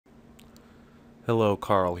Hello,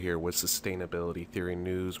 Carl here with Sustainability Theory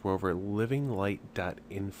News. We're over at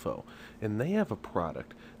livinglight.info, and they have a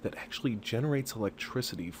product that actually generates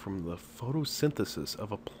electricity from the photosynthesis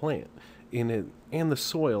of a plant in it and the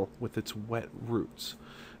soil with its wet roots.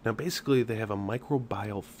 Now, basically, they have a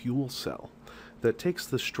microbial fuel cell that takes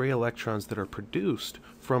the stray electrons that are produced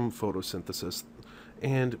from photosynthesis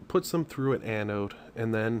and puts them through an anode,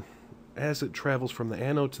 and then as it travels from the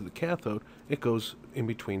anode to the cathode, it goes in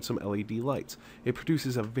between some LED lights. It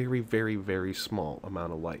produces a very, very, very small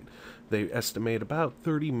amount of light. They estimate about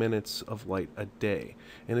 30 minutes of light a day,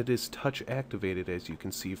 and it is touch activated, as you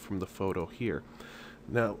can see from the photo here.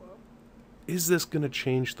 Now, is this going to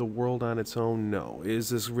change the world on its own? No. Is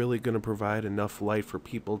this really going to provide enough light for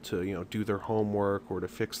people to, do their homework or to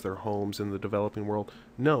fix their homes in the developing world?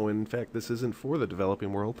 No. In fact, this isn't for the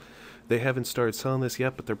developing world. They haven't started selling this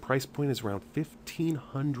yet, but their price point is around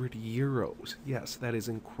 1,500 euros. Yes, that is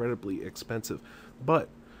incredibly expensive. But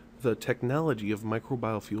the technology of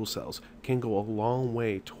microbial fuel cells can go a long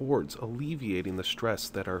way towards alleviating the stress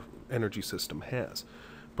that our energy system has.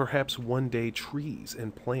 Perhaps one day trees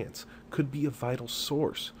and plants could be a vital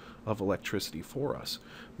source of electricity for us.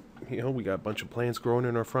 We got a bunch of plants growing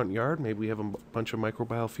in our front yard. Maybe we have a bunch of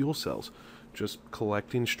microbial fuel cells, just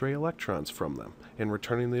collecting stray electrons from them and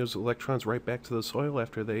returning those electrons right back to the soil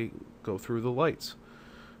after they go through the lights.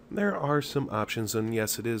 There are some options, and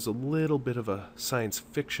yes, it is a little bit of a science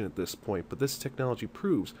fiction at this point, but this technology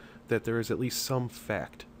proves that there is at least some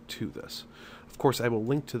fact to this. Of course, I will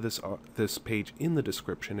link to this page in the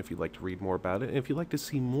description if you'd like to read more about it, and if you'd like to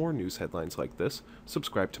see more news headlines like this,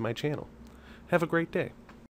 subscribe to my channel. Have a great day.